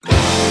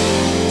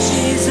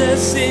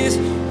Jesus is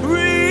real.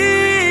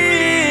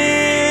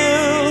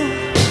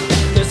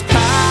 There's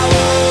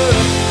power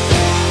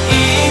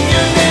in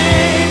your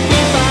name. We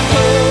find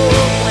hope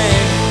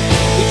when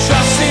we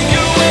trust in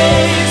your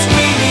ways.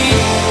 We need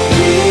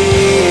real.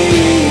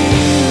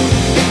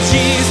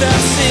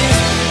 Jesus is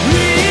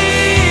real.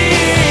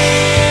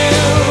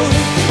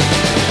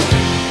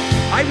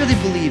 I really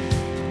believe,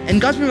 and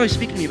God's been really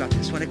speaking to me about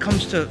this when it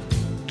comes to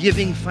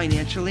giving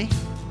financially.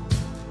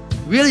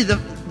 Really,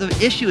 the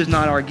issue is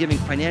not our giving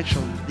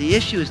financially. The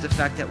issue is the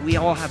fact that we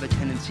all have a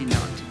tendency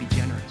not to be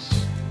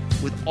generous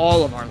with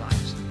all of our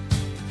lives.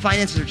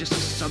 Finances are just a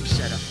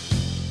subset of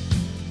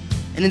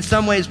it. And in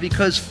some ways,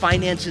 because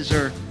finances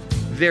are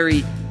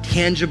very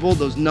tangible,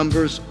 those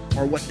numbers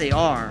are what they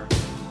are,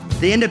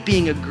 they end up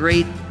being a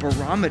great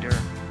barometer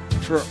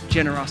for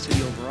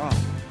generosity overall.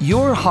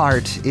 Your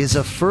heart is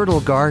a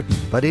fertile garden,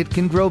 but it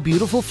can grow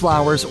beautiful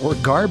flowers or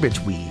garbage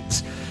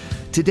weeds.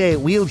 Today,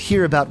 we'll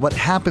hear about what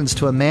happens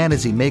to a man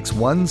as he makes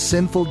one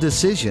sinful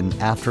decision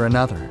after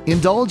another.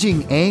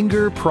 Indulging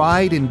anger,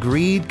 pride, and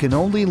greed can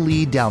only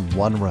lead down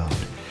one road.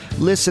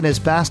 Listen as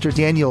Pastor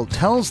Daniel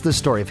tells the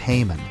story of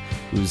Haman,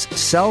 whose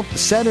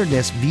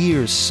self-centeredness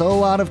veers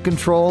so out of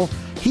control,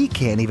 he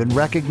can't even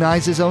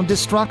recognize his own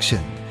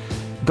destruction.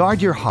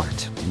 Guard your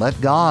heart. Let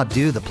God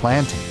do the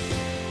planting.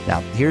 Now,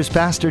 here's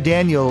Pastor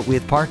Daniel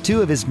with part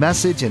 2 of his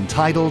message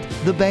entitled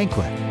The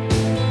Banquet.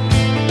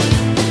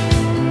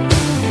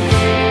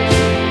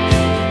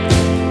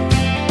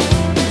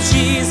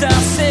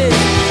 Jesus is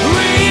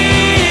real.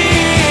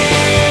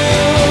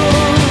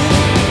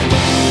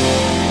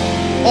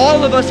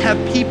 All of us have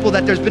people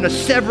that there's been a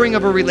severing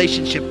of a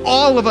relationship.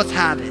 All of us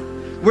have it,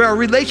 where a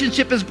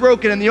relationship is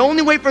broken, and the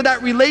only way for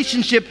that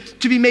relationship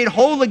to be made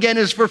whole again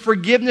is for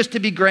forgiveness to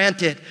be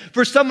granted.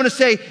 For someone to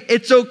say,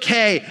 it's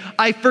okay,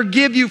 I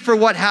forgive you for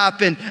what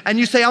happened, and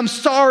you say, I'm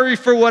sorry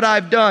for what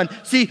I've done.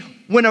 See,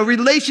 when a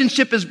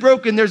relationship is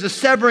broken, there's a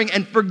severing,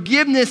 and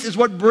forgiveness is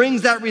what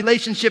brings that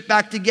relationship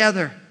back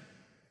together.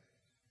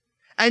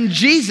 And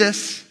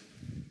Jesus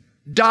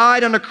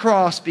died on a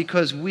cross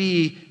because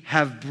we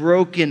have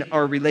broken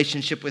our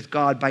relationship with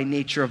God by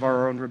nature of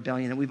our own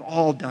rebellion, and we've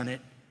all done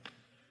it.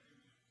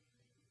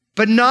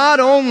 But not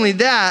only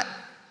that,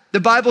 the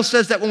Bible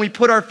says that when we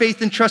put our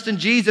faith and trust in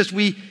Jesus,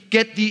 we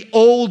get the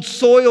old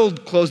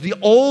soiled clothes. The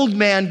old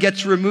man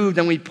gets removed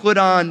and we put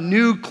on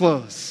new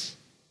clothes.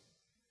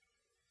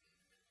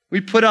 We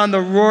put on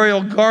the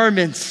royal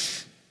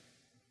garments.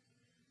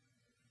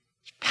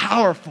 It's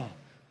powerful.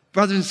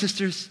 Brothers and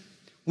sisters,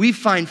 we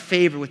find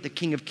favor with the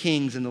King of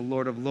Kings and the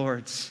Lord of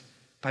Lords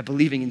by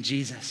believing in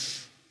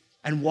Jesus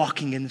and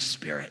walking in the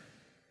Spirit.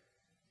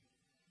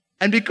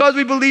 And because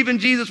we believe in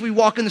Jesus, we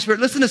walk in the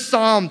Spirit. Listen to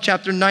Psalm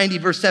chapter 90,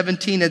 verse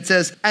 17. It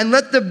says, and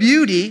let the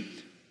beauty,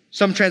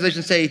 some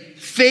translations say,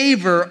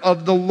 favor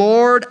of the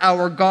Lord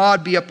our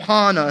God be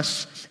upon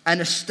us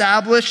and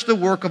establish the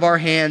work of our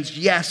hands.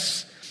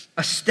 Yes,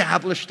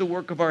 establish the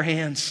work of our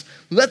hands.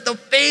 Let the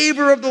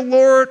favor of the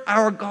Lord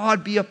our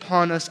God be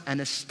upon us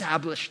and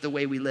establish the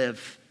way we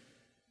live.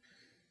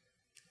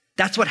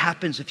 That's what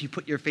happens if you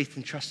put your faith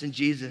and trust in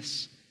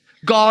Jesus.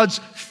 God's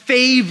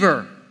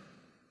favor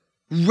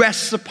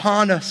rests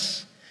upon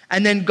us,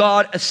 and then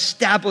God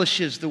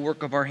establishes the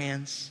work of our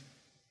hands.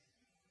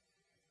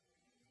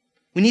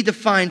 We need to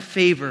find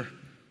favor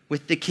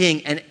with the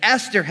king, and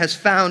Esther has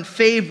found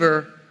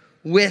favor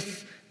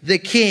with the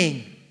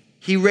king.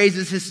 He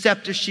raises his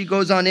scepter, she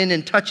goes on in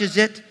and touches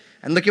it,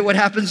 and look at what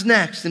happens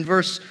next in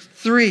verse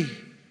 3.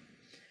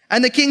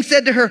 And the king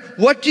said to her,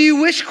 what do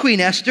you wish, Queen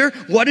Esther?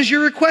 What is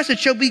your request? It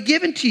shall be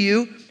given to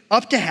you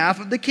up to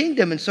half of the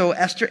kingdom. And so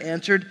Esther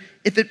answered,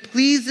 if it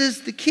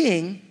pleases the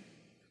king,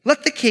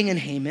 let the king and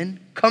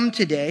Haman come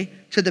today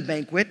to the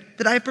banquet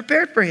that I have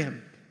prepared for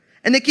him.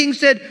 And the king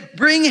said,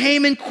 bring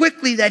Haman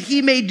quickly that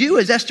he may do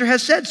as Esther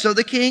has said. So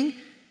the king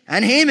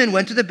and Haman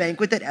went to the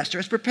banquet that Esther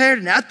has prepared.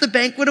 And at the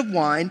banquet of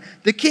wine,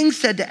 the king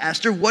said to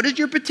Esther, what is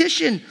your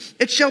petition?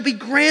 It shall be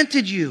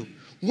granted you.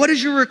 What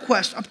is your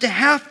request? Up to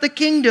half the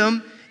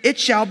kingdom, it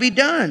shall be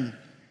done.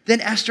 Then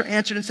Esther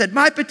answered and said,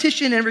 my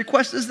petition and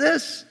request is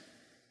this.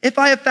 If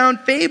I have found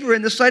favor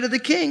in the sight of the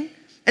king,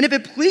 and if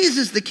it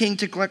pleases the king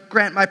to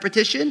grant my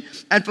petition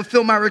and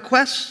fulfill my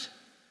request,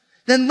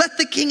 then let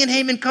the king and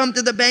Haman come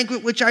to the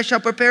banquet which I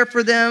shall prepare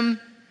for them,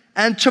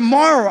 and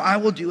tomorrow I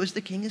will do as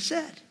the king has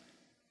said.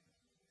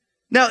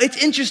 Now, it's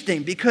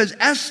interesting because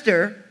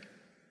Esther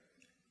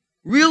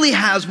really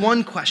has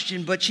one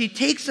question, but she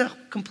takes a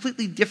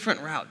completely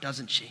different route,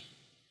 doesn't she?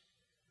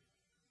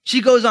 She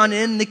goes on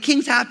in, and the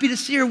king's happy to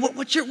see her.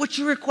 What's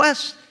your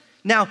request?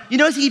 Now, you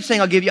notice he keeps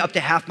saying, I'll give you up to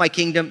half my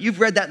kingdom. You've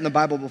read that in the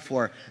Bible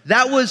before.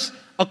 That was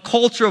a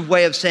culture of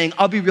way of saying,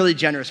 I'll be really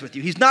generous with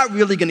you. He's not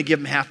really going to give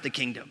him half the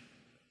kingdom,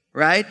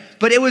 right?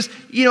 But it was,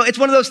 it's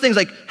one of those things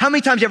like, how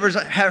many times have you ever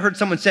heard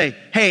someone say,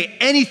 hey,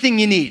 anything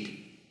you need?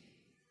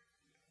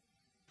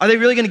 Are they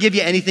really going to give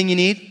you anything you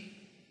need?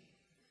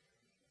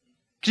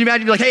 Can you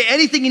imagine, be like, hey,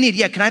 anything you need?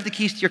 Yeah, can I have the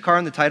keys to your car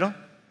and the title?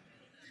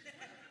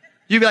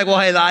 You'd be like, well,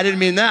 hey, I didn't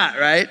mean that,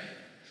 right?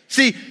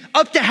 See,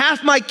 up to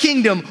half my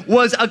kingdom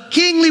was a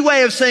kingly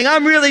way of saying,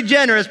 I'm really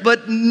generous,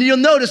 but you'll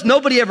notice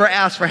nobody ever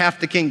asked for half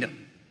the kingdom.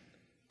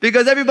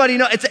 Because everybody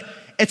knows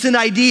it's an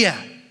idea.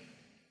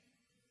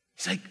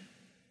 It's like,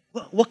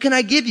 what can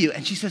I give you?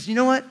 And she says, you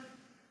know what?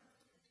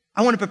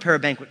 I want to prepare a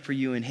banquet for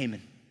you and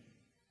Haman.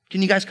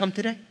 Can you guys come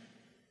today?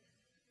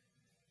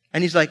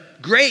 And he's like,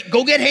 great,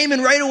 go get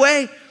Haman right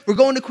away. We're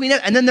going to Queen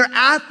Esther. And then they're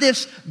at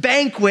this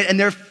banquet and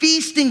they're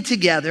feasting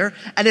together.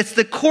 And it's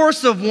the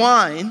course of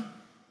wine,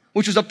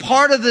 which was a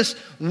part of this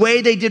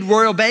way they did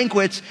royal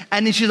banquets.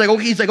 And then she's like,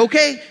 okay, he's like,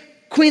 okay,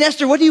 Queen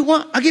Esther, what do you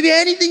want? I'll give you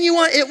anything you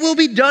want. It will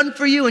be done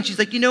for you. And she's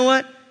like, you know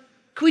what?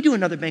 Can we do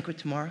another banquet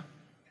tomorrow?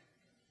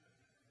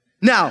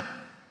 Now,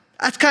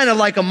 that's kind of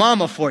like a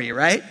mama for you,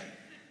 right?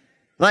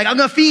 Like, I'm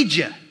going to feed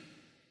you.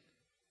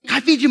 Can I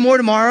feed you more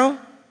tomorrow?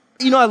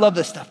 You know, I love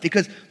this stuff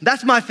because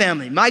that's my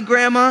family. My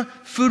grandma,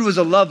 food was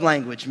a love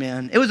language,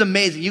 man. It was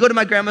amazing. You go to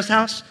my grandma's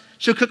house,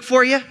 she'll cook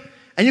for you,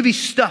 and you'll be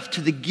stuffed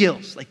to the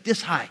gills, like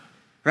this high,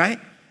 right?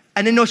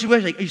 And then she'll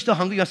be like, are you still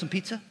hungry? You want some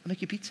pizza? I'll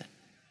make you pizza.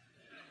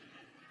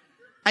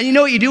 And you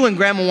know what you do when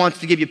grandma wants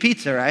to give you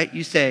pizza, right?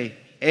 You say,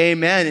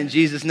 amen in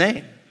Jesus'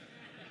 name.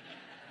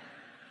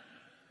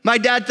 My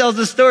dad tells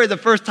the story the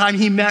first time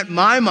he met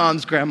my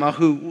mom's grandma,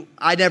 who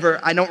I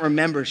don't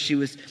remember.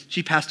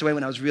 She passed away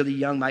when I was really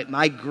young,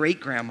 my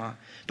great-grandma.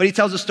 But he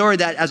tells a story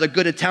that as a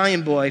good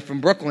Italian boy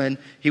from Brooklyn,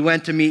 he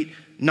went to meet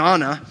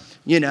Nana,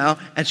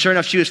 and sure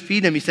enough, she was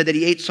feeding him. He said that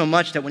he ate so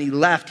much that when he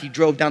left, he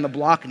drove down the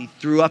block and he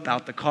threw up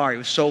out the car. He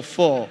was so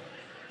full.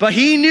 But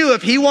he knew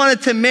if he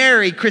wanted to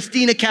marry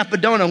Christina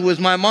Capadona, who was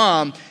my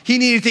mom, he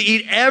needed to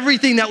eat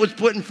everything that was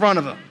put in front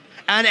of him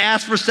and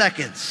ask for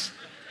seconds.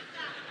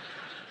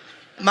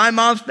 My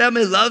mom's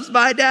family loves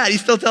my dad. He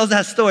still tells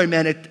that story,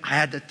 man.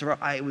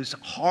 It was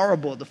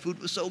horrible. The food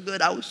was so good.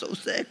 I was so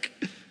sick.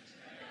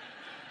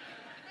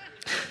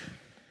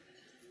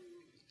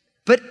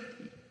 But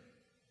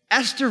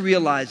Esther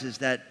realizes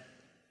that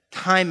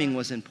timing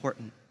was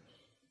important.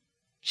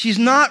 She's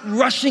not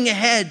rushing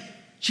ahead.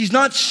 She's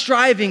not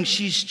striving.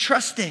 She's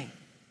trusting.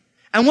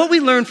 And what we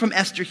learn from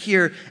Esther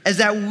here is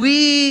that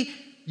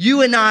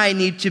you and I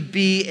need to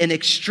be an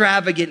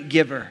extravagant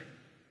giver.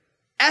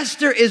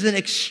 Esther is an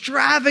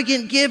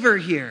extravagant giver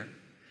here.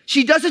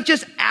 She doesn't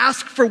just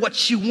ask for what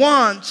she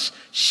wants,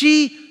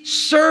 she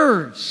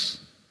serves.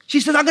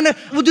 She says,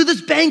 we'll do this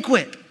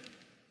banquet.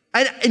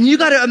 And you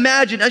got to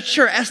imagine,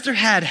 sure, Esther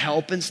had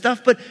help and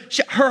stuff, but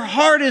her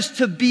heart is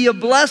to be a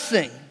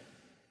blessing.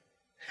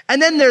 And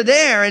then they're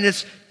there, and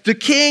it's the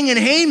king and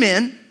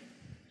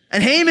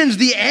Haman's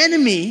the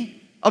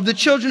enemy of the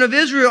children of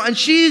Israel, and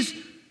she's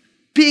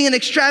being an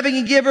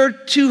extravagant giver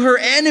to her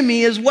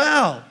enemy as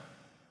well.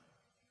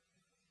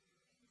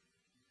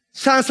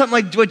 Sounds something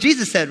like what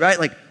Jesus said, right?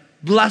 Like,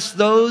 bless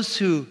those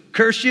who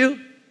curse you.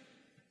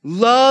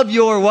 Love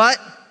your what?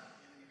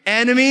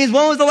 Enemies.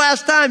 When was the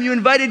last time you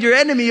invited your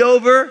enemy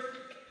over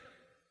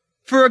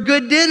for a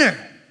good dinner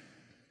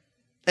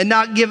and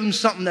not give them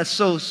something that's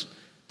so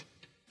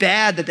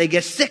bad that they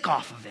get sick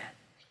off of it?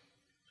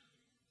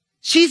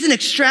 She's an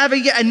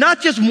extravagant, and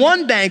not just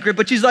one banquet,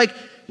 but she's like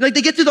they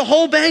get through the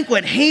whole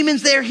banquet.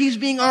 Haman's there. He's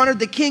being honored.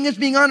 The king is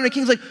being honored. The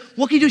king's like,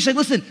 what can you do? She's like,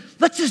 listen,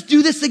 let's just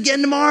do this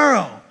again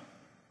tomorrow.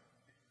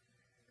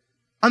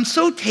 I'm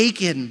so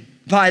taken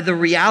by the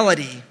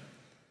reality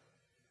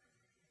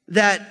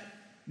that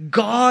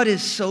God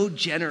is so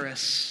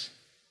generous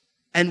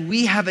and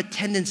we have a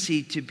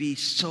tendency to be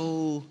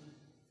so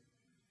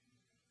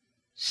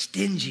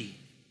stingy.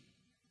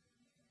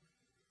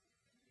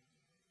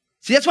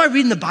 See, that's why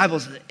reading the Bible,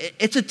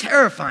 it's a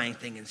terrifying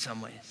thing in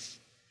some ways.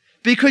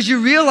 Because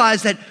you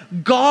realize that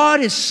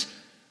God is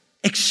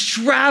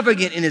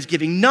extravagant in his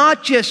giving,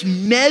 not just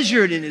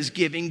measured in his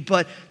giving,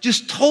 but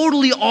just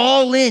totally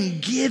all in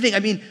giving. I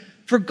mean,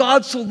 for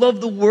God so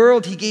loved the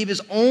world, he gave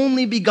his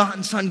only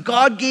begotten son.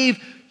 God gave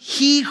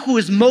he who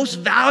is most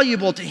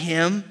valuable to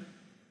him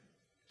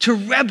to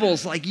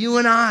rebels like you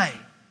and I.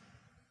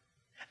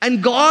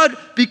 And God,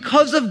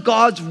 because of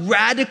God's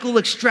radical,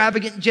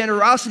 extravagant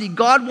generosity,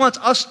 God wants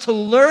us to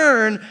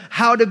learn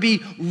how to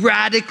be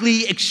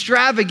radically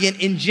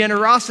extravagant in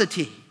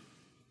generosity.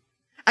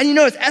 And you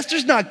notice,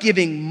 Esther's not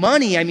giving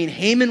money. I mean,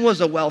 Haman was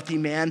a wealthy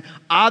man.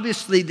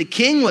 Obviously, the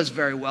king was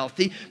very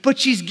wealthy, but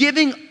she's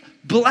giving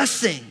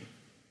blessing.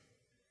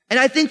 And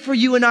I think for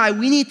you and I,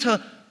 we need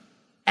to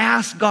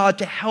ask God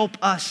to help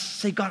us.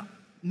 Say, God,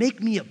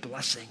 make me a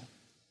blessing.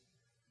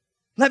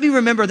 Let me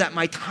remember that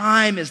my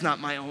time is not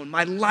my own.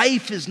 My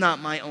life is not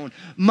my own.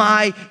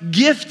 My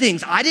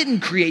giftings, I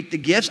didn't create the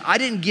gifts. I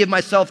didn't give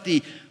myself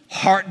the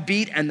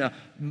heartbeat and the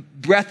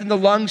breath in the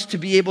lungs to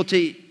be able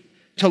to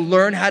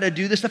learn how to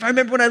do this stuff. I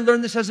remember when I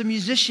learned this as a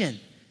musician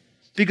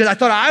because I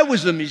thought I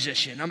was a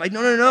musician. I'm like,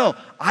 no.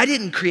 I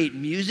didn't create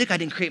music. I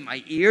didn't create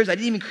my ears. I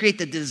didn't even create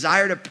the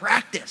desire to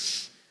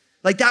practice.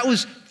 Like that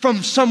was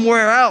from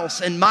somewhere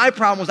else. And my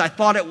problem was I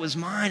thought it was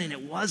mine and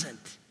it wasn't.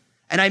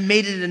 And I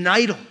made it an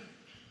idol.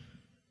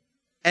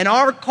 And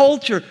our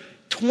culture,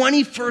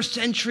 21st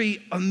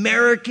century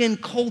American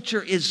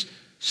culture is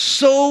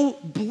so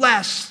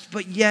blessed,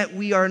 but yet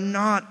we are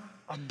not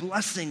a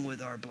blessing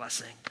with our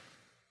blessing.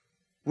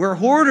 We're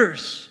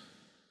hoarders.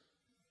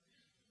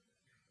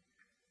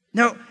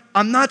 Now,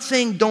 I'm not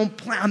saying don't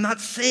plan. I'm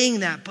not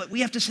saying that, but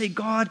we have to say,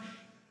 God,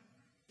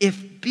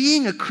 if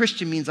being a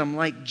Christian means I'm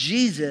like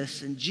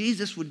Jesus and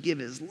Jesus would give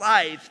his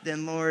life,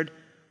 then Lord,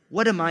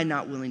 what am I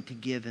not willing to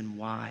give and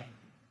why?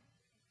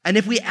 And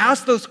if we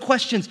ask those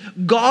questions,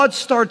 God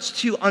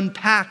starts to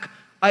unpack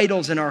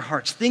idols in our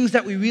hearts, things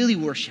that we really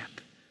worship.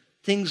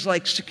 Things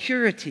like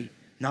security,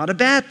 not a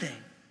bad thing,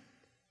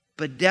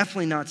 but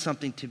definitely not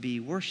something to be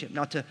worshiped,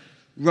 not to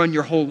run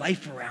your whole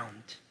life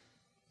around.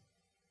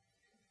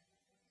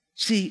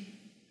 See,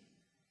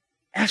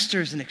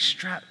 Esther's an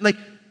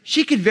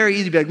she could very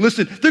easily be like,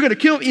 listen, they're going to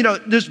kill me.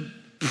 There's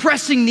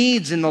pressing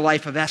needs in the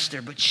life of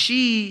Esther, but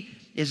she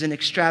is an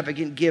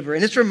extravagant giver.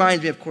 And this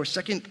reminds me, of course,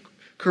 2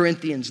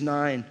 Corinthians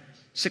 9,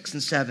 6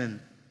 and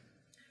 7.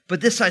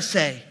 But this I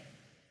say,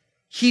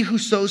 he who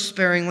sows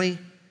sparingly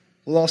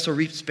will also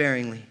reap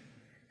sparingly,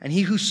 and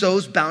he who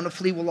sows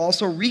bountifully will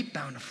also reap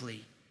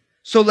bountifully.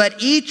 So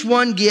let each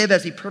one give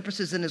as he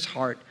purposes in his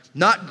heart,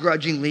 not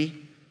grudgingly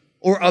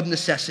or of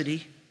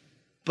necessity,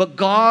 but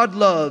God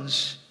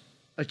loves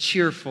a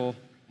cheerful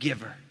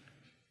giver.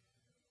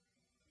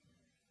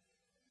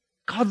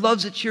 God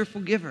loves a cheerful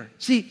giver.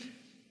 See,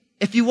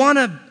 if you want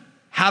to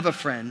have a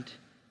friend,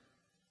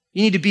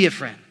 you need to be a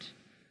friend.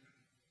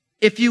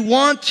 If you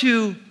want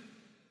to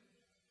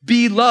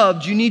be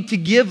loved, you need to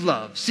give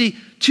love. See,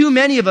 too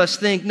many of us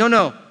think,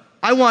 no,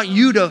 I want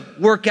you to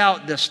work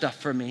out this stuff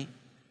for me,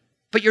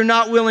 but you're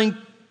not willing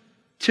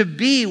to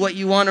be what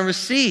you want to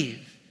receive.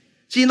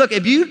 See, look,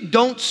 if you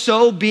don't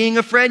sow being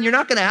a friend, you're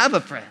not going to have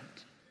a friend.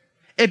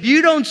 If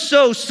you don't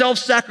sow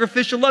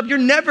self-sacrificial love, you're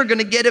never going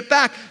to get it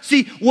back.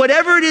 See,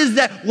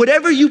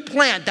 whatever you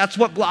plant, that's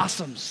what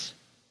blossoms.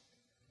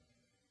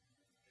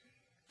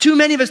 Too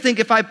many of us think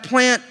if I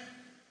plant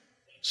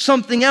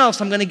something else,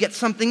 I'm going to get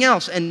something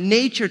else. And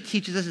nature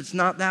teaches us it's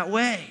not that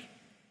way.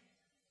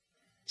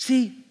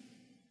 See,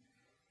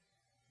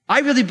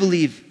 I really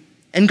believe,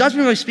 and God's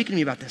been really speaking to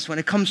me about this, when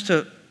it comes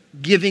to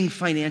giving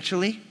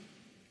financially,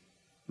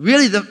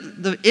 really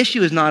the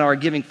issue is not our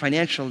giving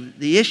financial.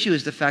 The issue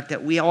is the fact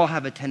that we all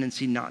have a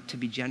tendency not to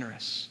be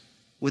generous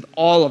with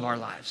all of our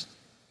lives.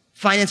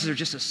 Finances are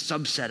just a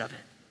subset of it.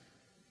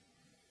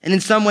 And in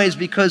some ways,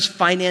 because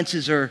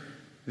finances are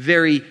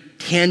very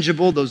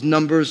tangible, those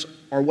numbers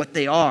are what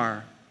they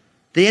are,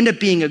 they end up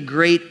being a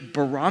great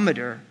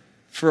barometer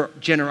for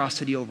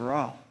generosity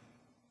overall.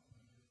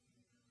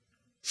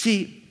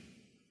 See,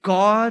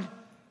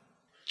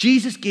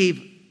 Jesus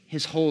gave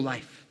his whole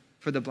life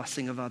for the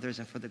blessing of others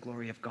and for the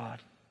glory of God.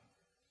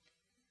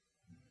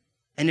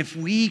 And if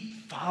we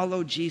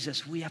follow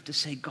Jesus, we have to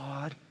say,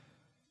 God,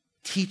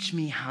 teach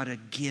me how to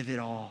give it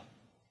all.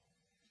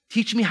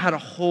 Teach me how to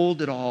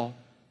hold it all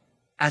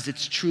as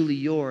it's truly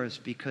yours,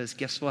 because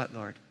guess what,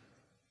 Lord?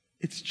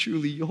 It's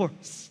truly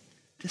yours.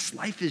 This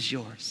life is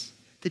yours.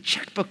 The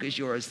checkbook is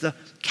yours. The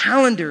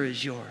calendar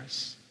is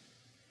yours.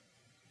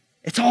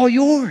 It's all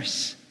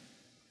yours.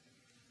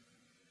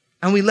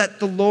 And we let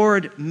the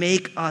Lord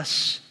make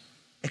us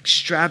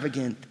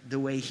extravagant the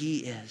way he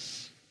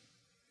is.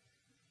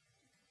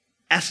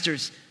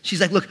 She's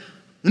like, look,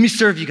 let me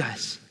serve you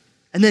guys.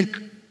 And then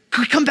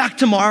could we come back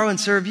tomorrow and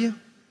serve you?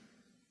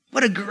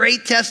 What a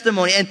great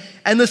testimony.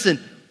 And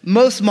listen,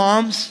 most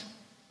moms,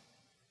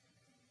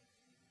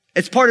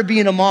 it's part of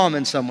being a mom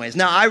in some ways.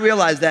 Now, I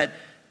realize that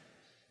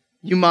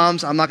you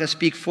moms, I'm not going to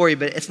speak for you,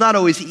 but it's not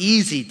always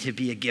easy to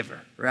be a giver,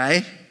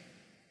 right?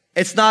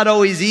 It's not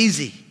always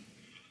easy.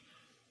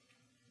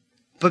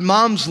 But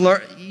moms,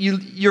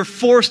 you're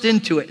forced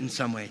into it in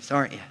some ways,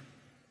 aren't you?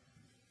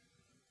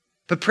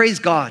 But praise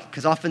God,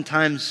 because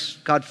oftentimes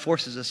God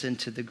forces us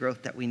into the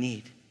growth that we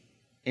need.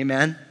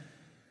 Amen?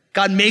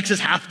 God makes us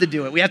have to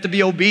do it. We have to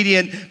be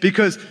obedient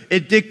because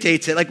it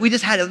dictates it. Like we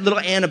just had a little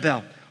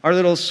Annabelle, our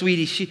little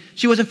sweetie.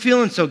 She wasn't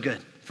feeling so good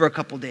for a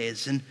couple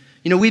days. And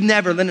Lynn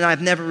and I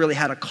have never really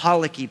had a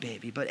colicky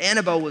baby, but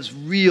Annabelle was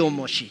real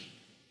mushy.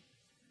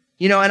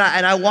 And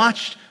I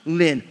watched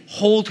Lynn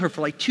hold her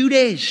for like 2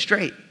 days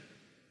straight.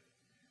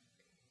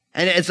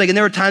 And it's like, and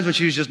there were times when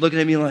she was just looking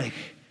at me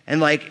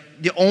like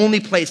the only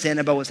place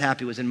Annabelle was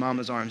happy was in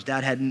Mama's arms.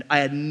 I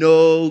had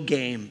no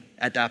game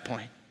at that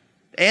point.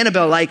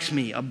 Annabelle likes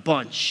me a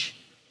bunch,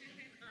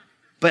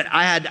 but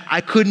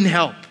I couldn't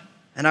help.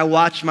 And I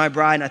watched my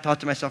bride and I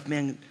thought to myself,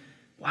 man,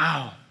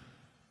 wow.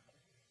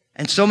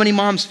 And so many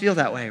moms feel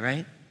that way,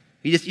 right?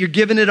 You're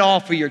giving it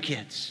all for your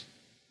kids.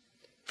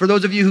 For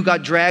those of you who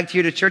got dragged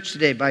here to church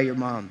today by your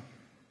mom,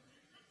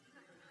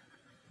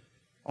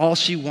 all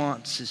she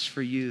wants is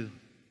for you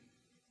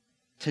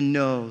to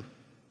know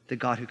the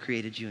God who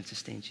created you and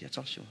sustains you. That's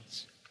all she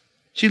wants.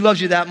 She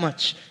loves you that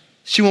much.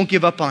 She won't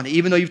give up on it,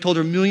 even though you've told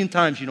her a million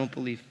times you don't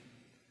believe.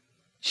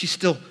 She's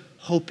still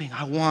hoping,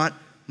 I want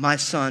my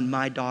son,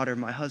 my daughter,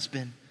 my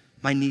husband,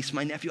 my niece,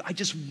 my nephew. I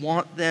just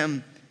want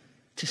them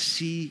to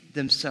see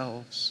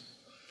themselves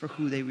for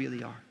who they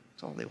really are.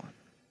 That's all they want.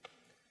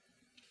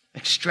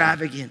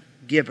 Extravagant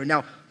giver.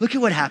 Now, look at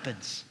what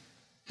happens.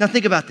 Now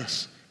think about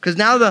this, because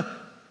now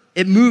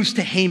it moves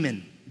to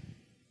Haman.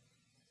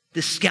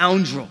 the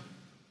scoundrel,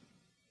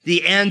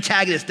 the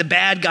antagonist, the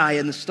bad guy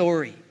in the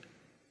story.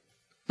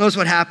 Notice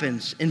what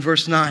happens in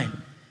verse 9.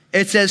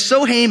 It says,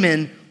 so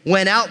Haman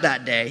went out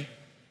that day,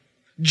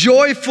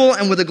 joyful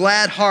and with a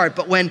glad heart.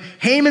 But when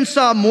Haman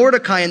saw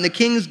Mordecai in the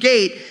king's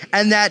gate,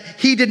 and that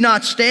he did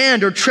not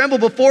stand or tremble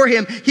before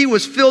him, he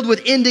was filled with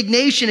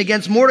indignation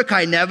against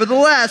Mordecai.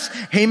 Nevertheless,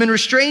 Haman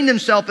restrained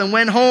himself and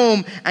went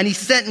home, and he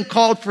sent and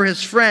called for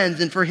his friends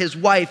and for his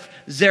wife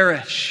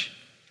Zeresh.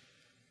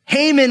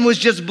 Haman was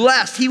just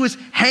blessed. He was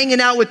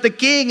hanging out with the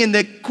king and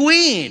the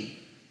queen,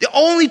 the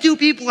only two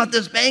people at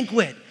this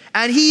banquet.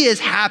 And he is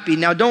happy.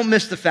 Now, don't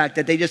miss the fact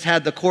that they just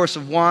had the course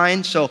of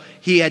wine, so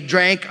he had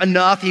drank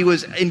enough. He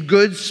was in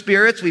good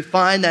spirits. We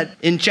find that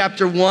in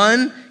chapter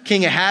 1,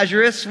 King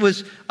Ahasuerus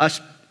was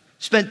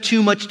spent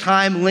too much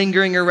time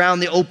lingering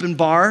around the open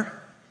bar.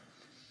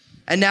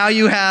 And now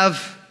you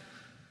have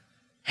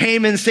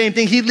Haman, same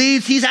thing. He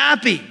leaves, he's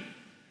happy.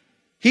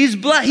 He's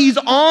blessed, he's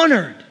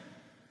honored.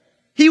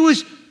 He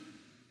was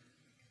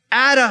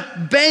at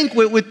a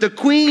banquet with the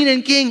queen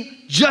and king,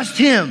 just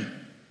him.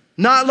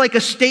 Not like a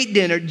state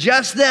dinner,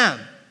 just them.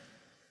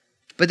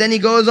 But then he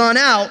goes on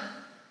out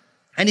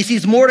and he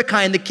sees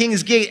Mordecai in the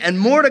king's gate. And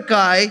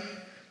Mordecai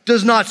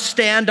does not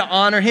stand to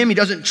honor him. He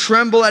doesn't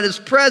tremble at his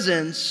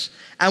presence.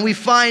 And we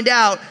find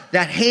out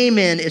that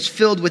Haman is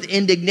filled with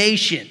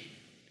indignation.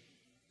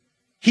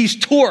 He's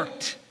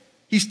torqued.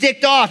 He's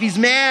ticked off. He's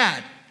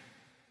mad.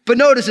 But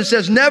notice it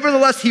says,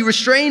 nevertheless, he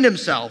restrained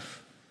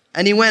himself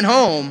and he went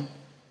home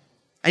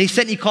and he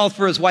sent and he called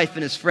for his wife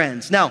and his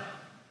friends. Now,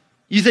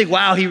 you think,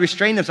 wow, he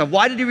restrained himself.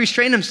 Why did he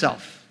restrain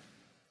himself?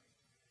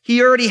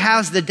 He already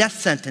has the death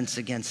sentence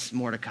against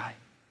Mordecai.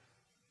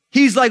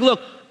 He's like,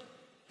 look,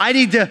 I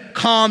need to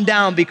calm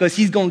down because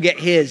he's going to get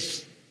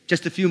his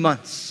just a few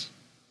months.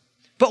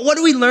 But what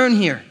do we learn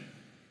here?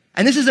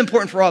 And this is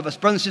important for all of us.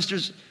 Brothers and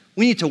sisters,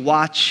 we need to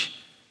watch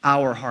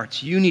our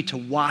hearts. You need to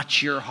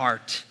watch your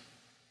heart.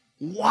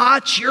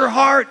 Watch your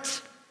heart.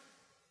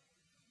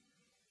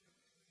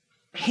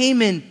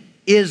 Haman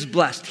is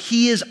blessed.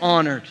 He is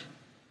honored.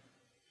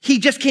 He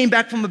just came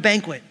back from a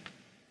banquet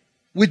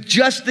with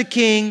just the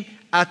king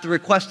at the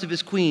request of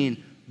his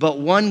queen, but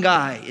one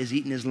guy is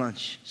eating his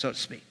lunch, so to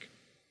speak.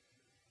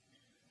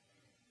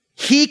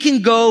 He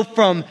can go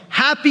from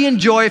happy and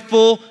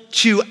joyful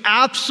to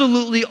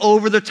absolutely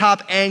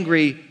over-the-top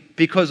angry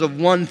because of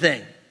one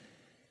thing.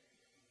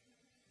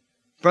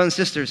 Brothers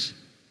and sisters,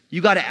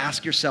 you got to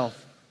ask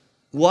yourself,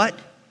 what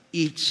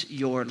eats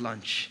your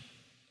lunch?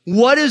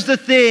 What is the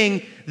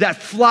thing that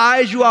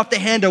flies you off the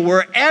handle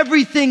where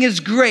everything is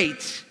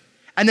great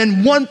and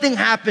then one thing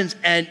happens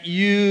and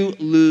you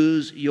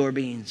lose your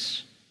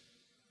beans?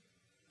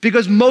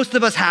 Because most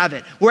of us have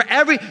it. Where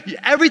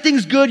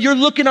everything's good, you're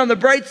looking on the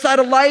bright side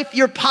of life,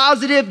 you're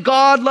positive,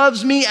 God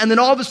loves me, and then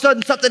all of a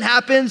sudden something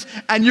happens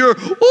and you're,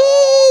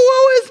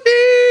 oh, woe is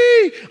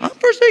me, I'm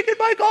forsaken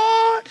by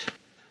God.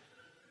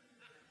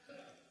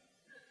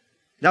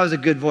 That was a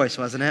good voice,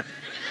 wasn't it?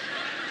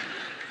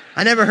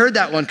 I never heard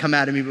that one come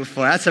out of me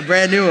before. That's a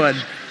brand new one.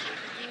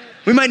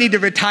 We might need to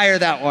retire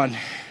that one.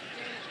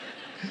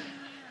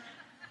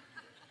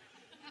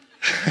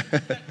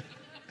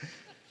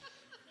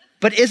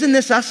 But isn't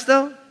this us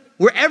though?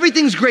 Where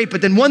everything's great,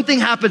 but then one thing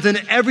happens and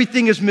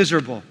everything is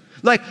miserable.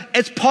 Like,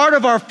 it's part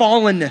of our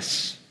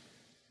fallenness.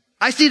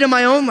 I see it in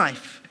my own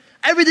life.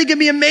 Everything can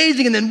be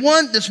amazing, and then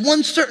this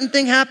one certain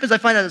thing happens. I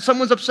find out that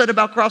someone's upset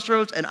about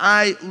Crossroads, and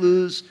I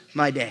lose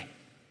my day.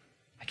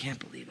 I can't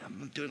believe it.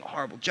 I'm doing a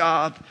horrible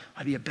job.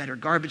 I'd be a better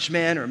garbage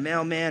man or a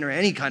mailman or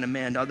any kind of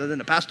man other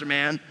than a pastor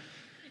man.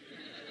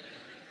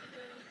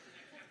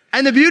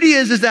 And the beauty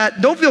is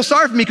that don't feel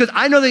sorry for me because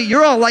I know that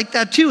you're all like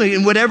that too.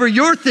 And whatever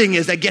your thing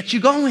is that gets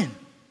you going,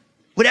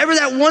 whatever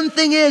that one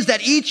thing is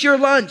that eats your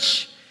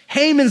lunch.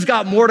 Haman's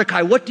got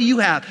Mordecai. What do you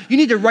have? You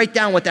need to write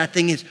down what that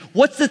thing is.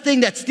 What's the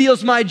thing that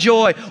steals my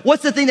joy?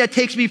 What's the thing that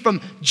takes me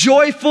from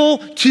joyful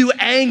to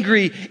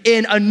angry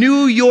in a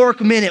New York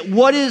minute?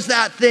 What is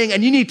that thing?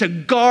 And you need to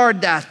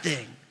guard that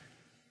thing.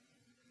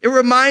 It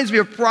reminds me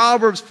of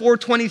Proverbs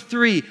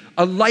 4:23,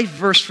 a life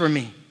verse for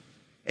me.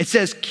 It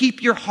says,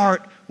 keep your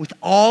heart with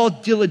all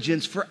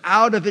diligence, for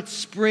out of it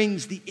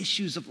springs the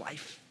issues of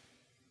life.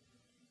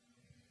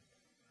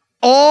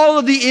 All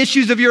of the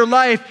issues of your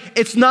life,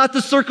 it's not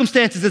the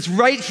circumstances. It's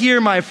right here,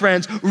 my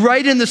friends,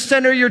 right in the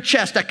center of your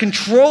chest, that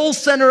control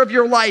center of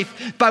your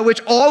life by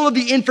which all of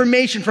the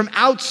information from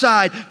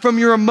outside, from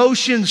your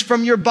emotions,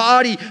 from your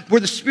body,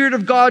 where the Spirit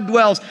of God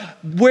dwells,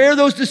 where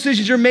those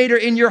decisions are made are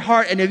in your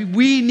heart. And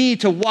we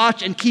need to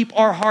watch and keep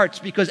our hearts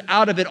because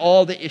out of it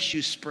all the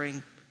issues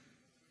spring.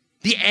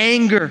 The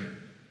anger,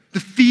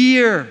 the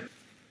fear,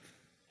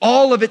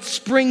 all of it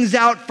springs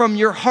out from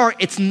your heart.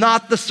 It's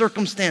not the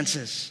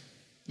circumstances.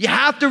 You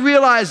have to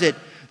realize it.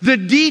 The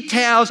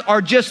details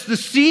are just the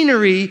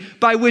scenery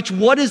by which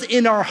what is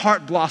in our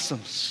heart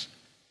blossoms.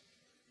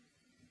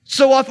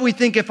 So often we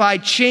think if I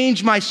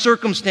change my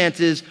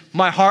circumstances,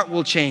 my heart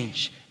will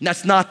change. And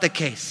that's not the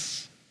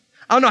case.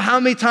 I don't know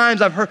how many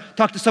times I've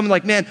talked to someone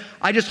like, man,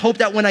 I just hope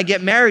that when I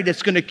get married,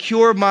 it's going to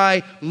cure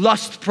my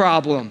lust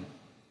problem.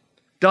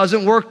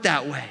 Doesn't work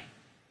that way.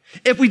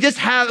 If we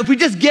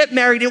just get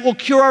married, it will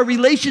cure our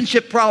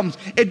relationship problems.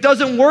 It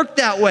doesn't work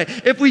that way.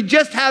 If we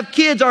just have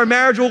kids, our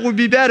marriage will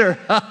be better.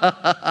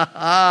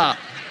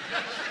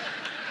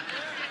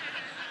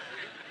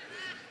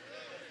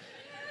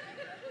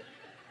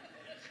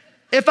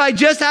 If I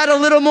just had a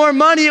little more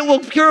money, it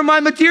will cure my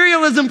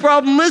materialism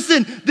problem.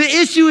 Listen, the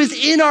issue is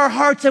in our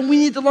hearts, and we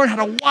need to learn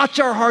how to watch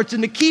our hearts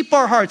and to keep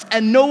our hearts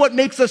and know what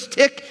makes us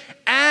tick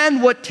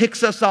and what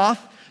ticks us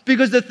off.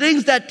 Because the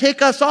things that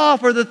tick us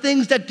off are the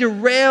things that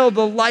derail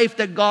the life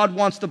that God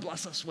wants to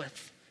bless us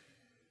with.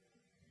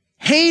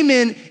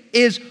 Haman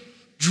is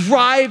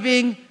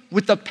driving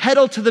with the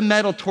pedal to the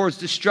metal towards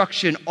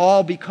destruction,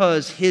 all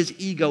because his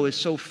ego is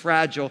so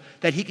fragile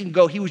that he can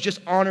go. He was just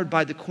honored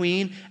by the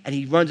queen, and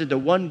he runs into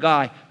one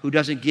guy who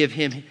doesn't give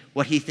him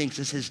what he thinks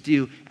is his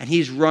due, and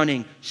he's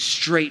running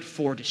straight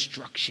for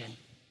destruction.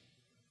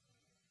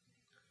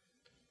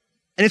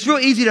 And it's real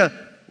easy to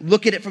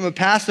look at it from a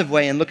passive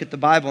way and look at the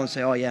Bible and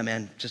say, oh yeah,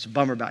 man, just a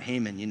bummer about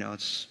Haman,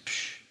 it's...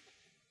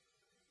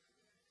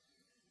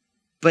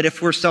 But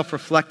if we're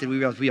self-reflected, we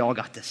realize we all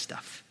got this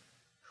stuff.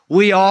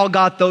 We all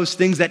got those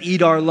things that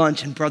eat our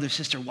lunch. And brother,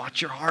 sister,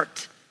 watch your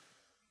heart.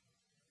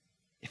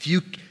 If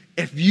you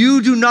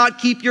do not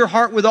keep your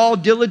heart with all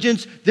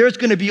diligence, there's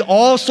going to be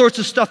all sorts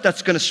of stuff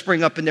that's going to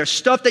spring up in there.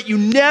 Stuff that you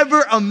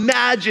never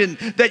imagined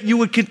that you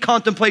would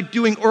contemplate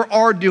doing or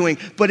are doing.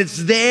 But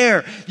it's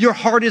there. Your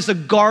heart is a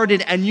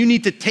garden and you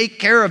need to take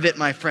care of it,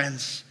 my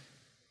friends.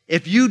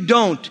 If you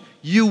don't,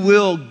 you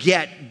will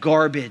get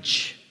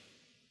garbage.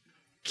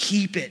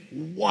 Keep it.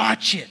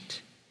 Watch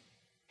it.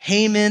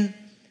 Haman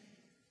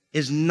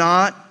is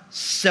not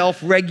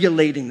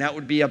self-regulating. That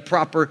would be a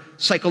proper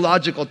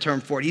psychological term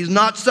for it. He's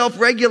not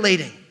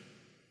self-regulating.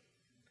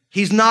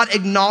 He's not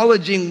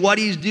acknowledging what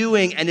he's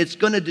doing, and it's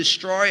going to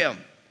destroy him.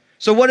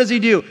 So what does he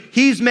do?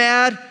 He's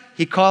mad.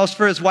 He calls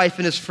for his wife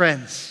and his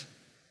friends.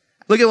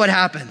 Look at what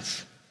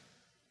happens.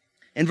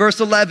 In verse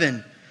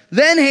 11,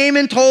 then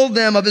Haman told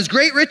them of his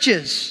great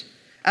riches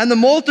and the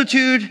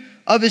multitude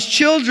of his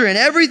children,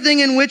 everything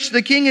in which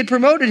the king had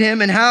promoted him,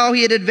 and how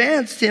he had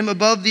advanced him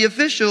above the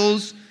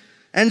officials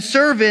and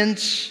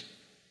servants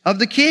of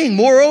the king.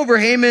 Moreover,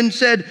 Haman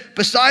said,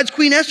 besides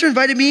Queen Esther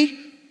invited me,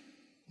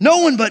 no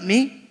one but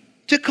me,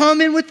 to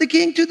come in with the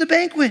king to the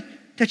banquet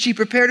that she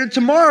prepared. And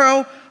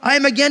tomorrow I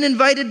am again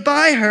invited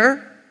by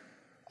her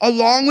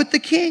along with the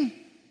king.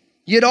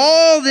 Yet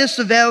all this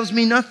avails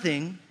me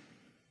nothing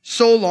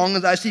so long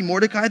as I see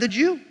Mordecai the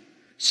Jew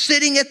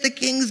sitting at the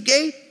king's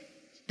gate.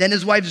 Then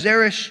his wife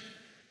Zeresh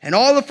and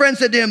all the friends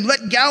said to him,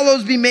 let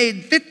gallows be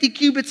made 50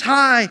 cubits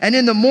high, and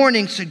in the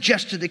morning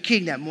suggest to the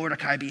king that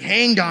Mordecai be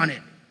hanged on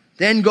it.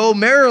 Then go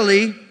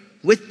merrily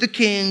with the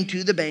king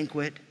to the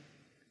banquet.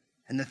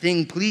 And the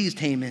thing pleased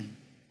Haman,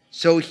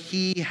 so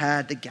he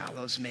had the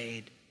gallows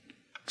made.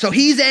 So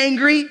he's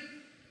angry.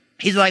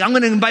 He's like, I'm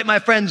going to invite my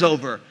friends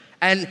over.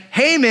 And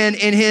Haman,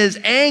 in his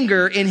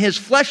anger, in his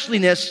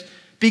fleshliness,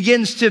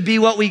 begins to be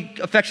what we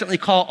affectionately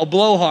call a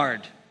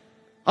blowhard.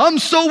 I'm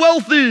so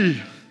wealthy,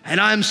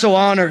 and I'm so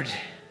honored.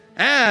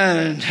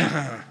 And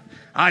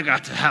I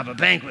got to have a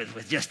banquet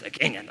with just the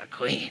king and the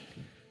queen.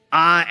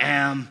 I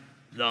am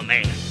the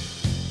man.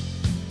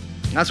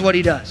 That's what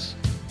he does.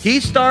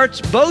 He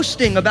starts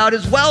boasting about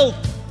his wealth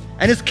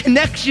and his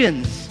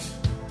connections.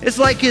 It's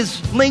like his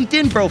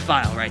LinkedIn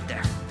profile right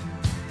there.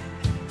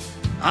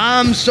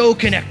 I'm so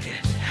connected.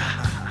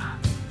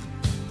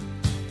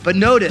 But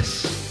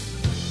notice,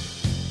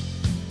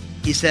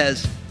 he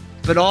says,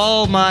 but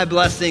all my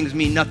blessings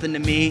mean nothing to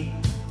me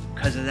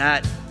because of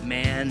that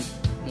man,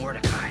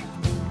 Mordecai.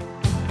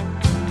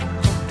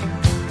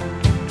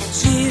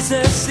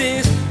 Jesus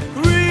is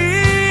real.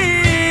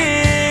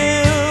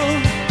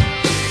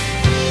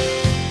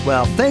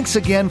 Well, thanks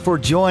again for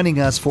joining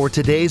us for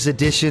today's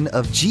edition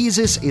of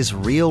Jesus is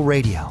Real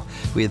Radio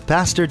with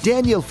Pastor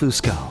Daniel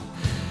Fusco.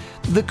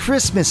 The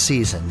Christmas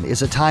season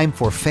is a time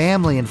for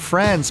family and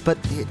friends, but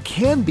it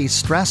can be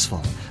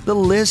stressful. The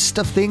list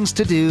of things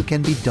to do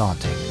can be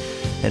daunting,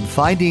 and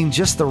finding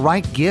just the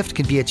right gift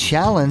can be a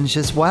challenge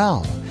as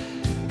well.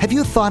 Have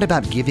you thought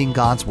about giving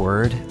God's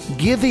Word?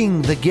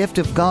 Giving the gift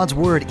of God's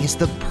Word is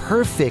the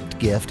perfect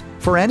gift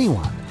for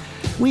anyone.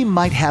 We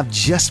might have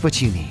just what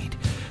you need.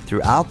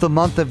 Throughout the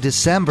month of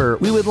December,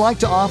 we would like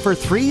to offer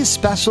 3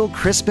 special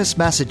Christmas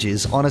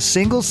messages on a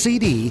single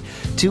CD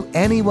to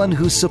anyone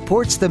who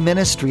supports the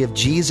ministry of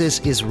Jesus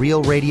is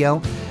Real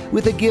Radio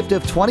with a gift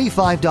of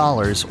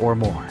 $25 or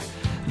more.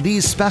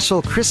 These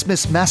special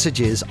Christmas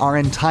messages are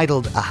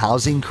entitled A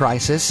Housing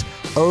Crisis,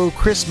 Oh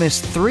Christmas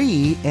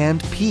 3,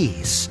 and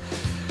Peace.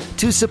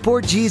 To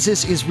support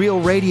Jesus is Real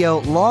Radio,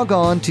 log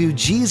on to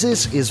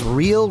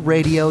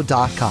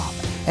JesusIsRealRadio.com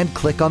and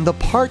click on the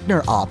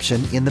Partner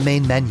option in the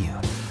main menu.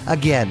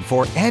 Again,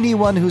 for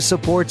anyone who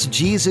supports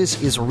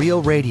Jesus is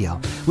Real Radio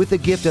with a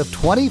gift of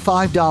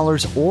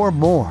 $25 or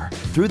more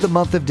through the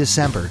month of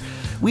December,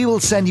 we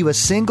will send you a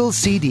single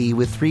CD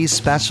with 3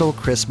 special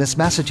Christmas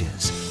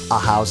messages: A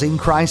Housing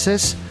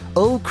Crisis,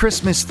 Oh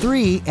Christmas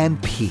 3,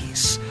 and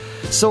Peace.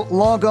 So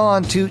log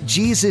on to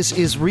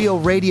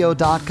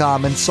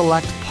JesusIsRealRadio.com and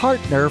select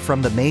Partner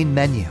from the main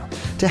menu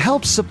to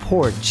help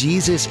support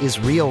Jesus is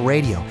Real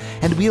Radio,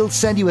 and we'll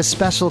send you a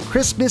special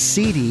Christmas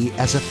CD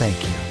as a thank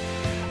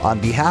you. On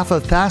behalf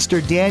of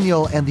Pastor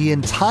Daniel and the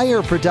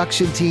entire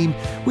production team,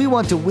 we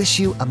want to wish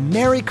you a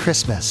Merry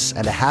Christmas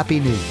and a Happy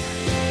New Year.